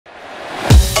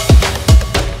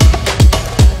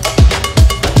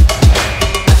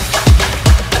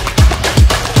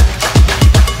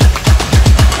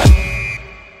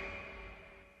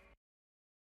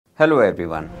Hello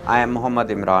everyone, I am Mohammad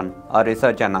Imran, a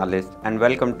research analyst, and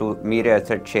welcome to Mire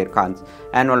Asset Share Khan's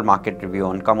annual market review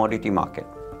on commodity market.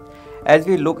 As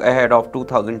we look ahead of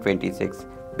 2026,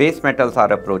 base metals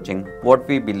are approaching what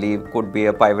we believe could be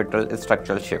a pivotal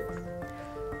structural shift.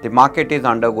 The market is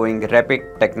undergoing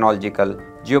rapid technological,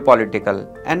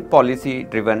 geopolitical, and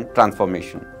policy-driven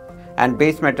transformation, and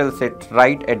base metals sit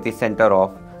right at the center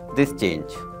of this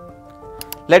change.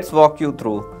 Let's walk you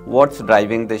through what's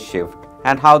driving this shift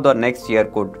and how the next year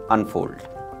could unfold.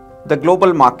 The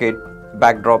global market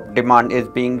backdrop demand is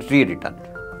being rewritten.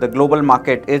 The global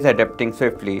market is adapting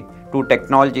swiftly to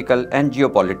technological and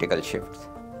geopolitical shifts.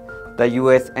 The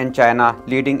US and China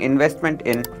leading investment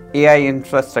in AI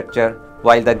infrastructure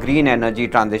while the green energy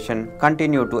transition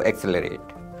continue to accelerate.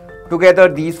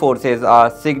 Together, these forces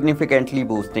are significantly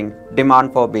boosting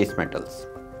demand for base metals.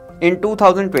 In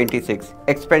 2026,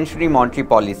 expansionary monetary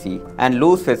policy and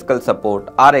loose fiscal support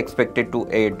are expected to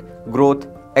aid growth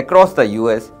across the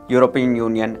US, European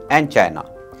Union, and China,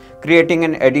 creating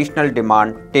an additional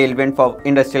demand tailwind for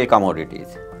industrial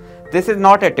commodities. This is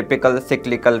not a typical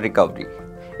cyclical recovery.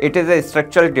 It is a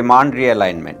structural demand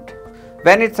realignment.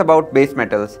 When it's about base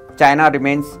metals, China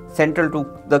remains central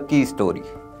to the key story.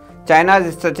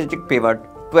 China's strategic pivot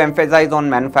to emphasize on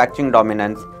manufacturing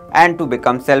dominance and to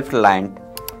become self-reliant,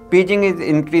 Beijing is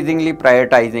increasingly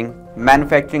prioritizing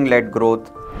manufacturing-led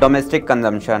growth, domestic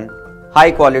consumption,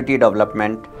 high-quality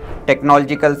development,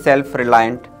 technological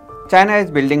self-reliant. China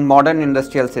is building modern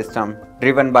industrial system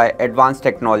driven by advanced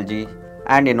technology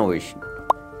and innovation,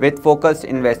 with focused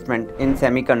investment in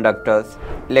semiconductors,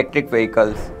 electric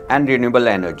vehicles, and renewable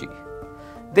energy.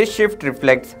 This shift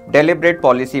reflects deliberate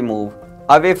policy move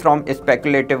away from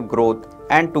speculative growth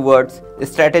and towards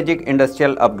strategic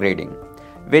industrial upgrading,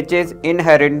 which is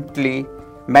inherently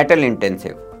metal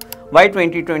intensive. Why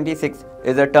 2026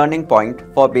 is a turning point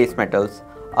for base metals?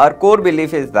 Our core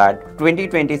belief is that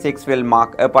 2026 will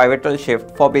mark a pivotal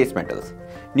shift for base metals.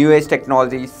 New age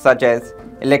technologies such as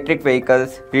electric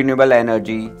vehicles, renewable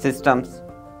energy systems,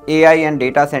 AI and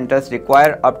data centers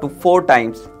require up to 4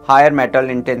 times higher metal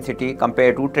intensity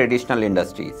compared to traditional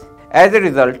industries. As a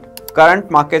result,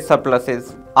 current market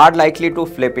surpluses are likely to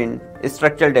flip in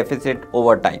structural deficit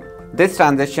over time. This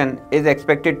transition is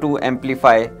expected to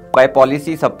amplify by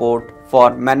policy support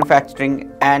for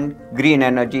manufacturing and green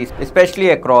energy,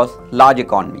 especially across large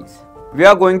economies. We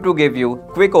are going to give you a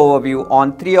quick overview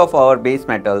on 3 of our base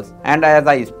metals, and as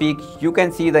I speak, you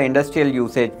can see the industrial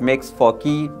usage mix for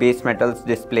key base metals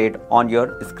displayed on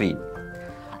your screen,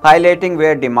 highlighting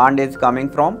where demand is coming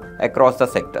from across the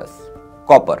sectors.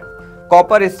 Copper.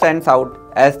 Copper stands out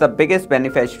as the biggest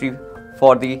beneficiary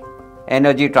for the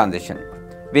energy transition,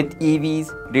 with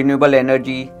EVs, renewable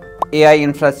energy, AI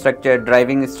infrastructure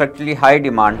driving structurally high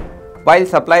demand, while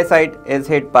supply side is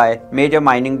hit by major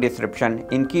mining disruption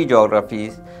in key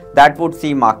geographies that would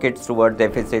see markets toward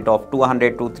deficit of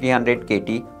 200 to 300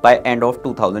 KT by end of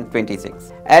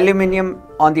 2026. Aluminium,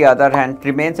 on the other hand,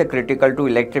 remains a critical to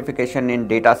electrification in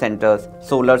data centers,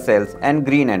 solar cells, and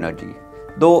green energy,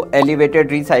 though elevated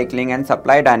recycling and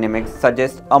supply dynamics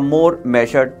suggest a more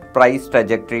measured price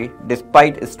trajectory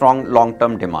despite strong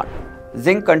long-term demand.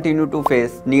 Zinc continues to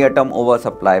face near-term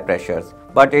oversupply pressures,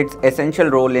 but its essential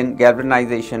role in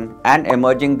galvanization and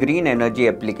emerging green energy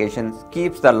applications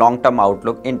keeps the long-term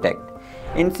outlook intact.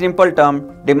 In simple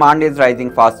terms, demand is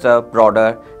rising faster,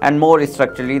 broader, and more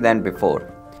structurally than before.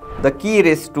 The key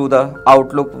risks to the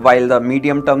outlook: while the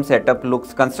medium-term setup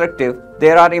looks constructive,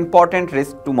 there are important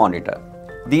risks to monitor.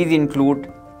 These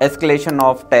include escalation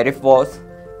of tariff wars,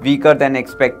 weaker than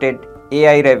expected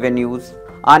AI revenues,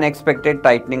 unexpected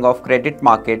tightening of credit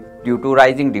market due to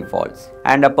rising defaults,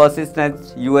 and a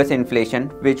persistent US inflation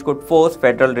which could force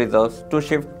Federal Reserves to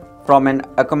shift from an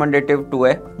accommodative to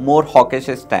a more hawkish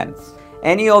stance.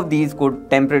 Any of these could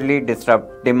temporarily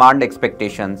disrupt demand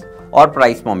expectations or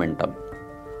price momentum.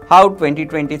 How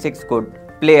 2026 could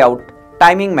play out?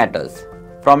 Timing matters.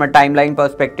 From a timeline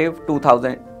perspective,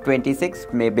 2026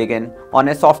 may begin on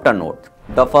a softer note.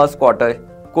 The first quarter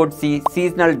could see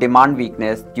seasonal demand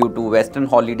weakness due to Western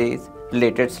holidays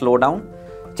related slowdown,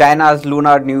 China's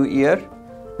Lunar New Year,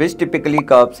 which typically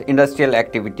curbs industrial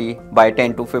activity by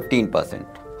 10 to 15%.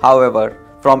 However,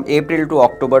 from April to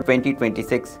October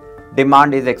 2026,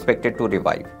 demand is expected to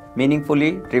revive,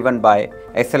 meaningfully driven by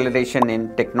acceleration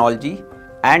in technology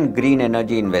and green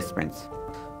energy investments.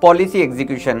 Policy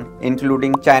execution,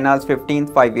 including China's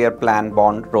 15th five-year plan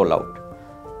bond rollout,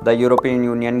 the European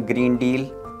Union Green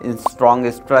Deal, in strong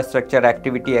infrastructure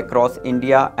activity across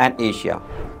India and Asia.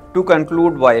 To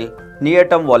conclude, while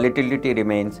near-term volatility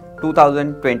remains,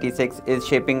 2026 is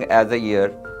shaping as a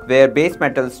year where base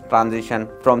metals transition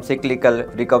from cyclical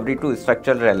recovery to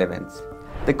structural relevance.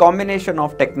 The combination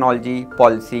of technology,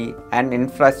 policy, and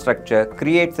infrastructure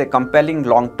creates a compelling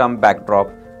long-term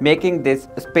backdrop, making this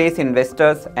space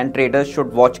investors and traders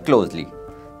should watch closely.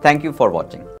 Thank you for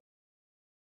watching.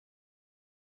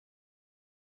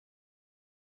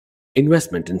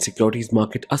 Investment in securities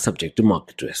market are subject to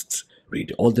market risks.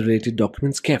 Read all the related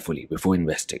documents carefully before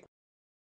investing.